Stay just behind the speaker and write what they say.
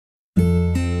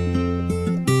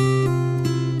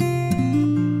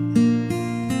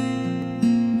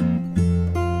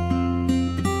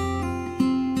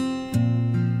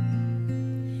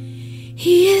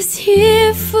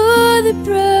the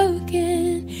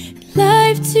broken,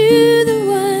 life to the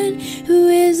one who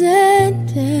is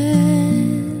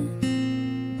undone.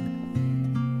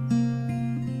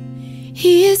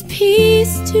 He is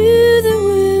peace to the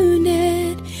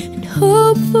wounded and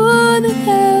hope for the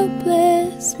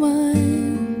helpless one.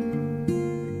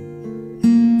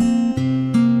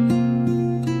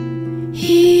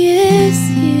 He is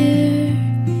here,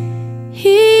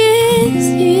 He is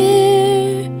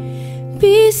here.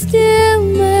 Be still,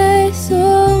 my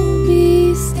soul,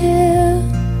 be still.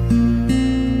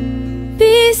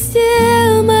 Be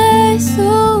still, my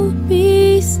soul,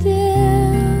 be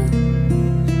still.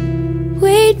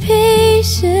 Wait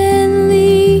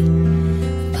patiently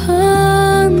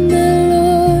upon the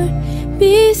Lord.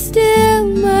 Be still,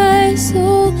 my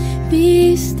soul,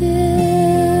 be still.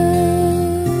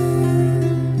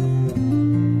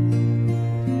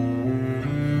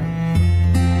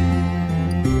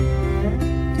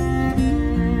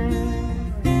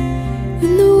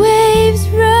 When the waves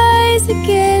rise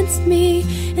against me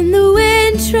and the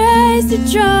wind tries to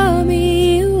draw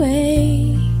me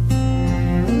away,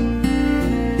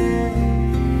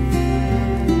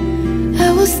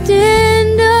 I will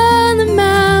stand on the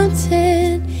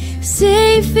mountain,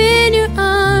 safe in your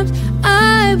arms.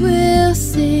 I will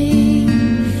sing,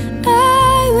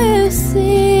 I will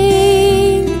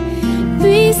sing.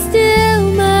 Be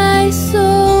still, my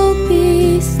soul,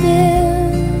 be still.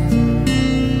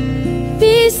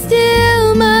 Be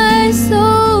still, my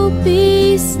soul,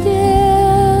 be still.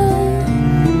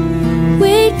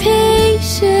 Wait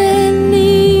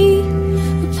patiently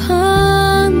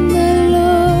upon the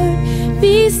Lord.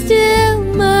 Be still,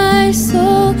 my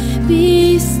soul,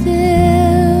 be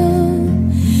still.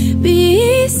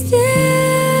 Be still.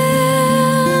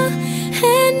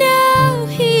 And now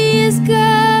He is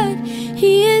God.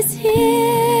 He is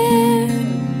here.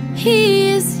 He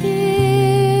is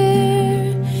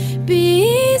here.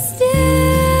 Be still.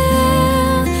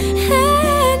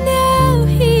 And now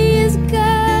He is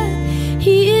God.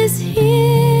 He is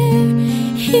here.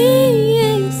 He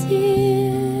is here.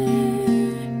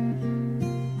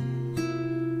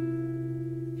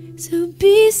 So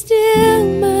be still,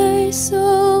 my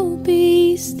soul,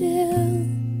 be still.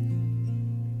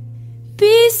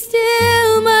 Be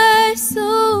still, my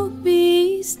soul,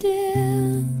 be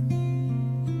still.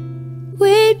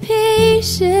 Wait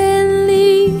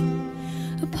patiently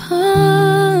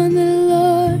upon the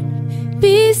Lord.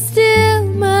 Be still,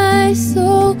 my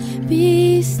soul,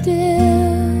 be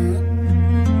still.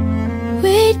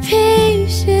 Wait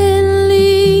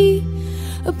patiently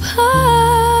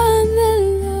upon the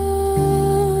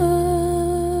Lord.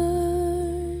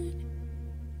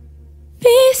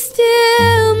 Be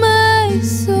still, my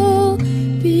soul.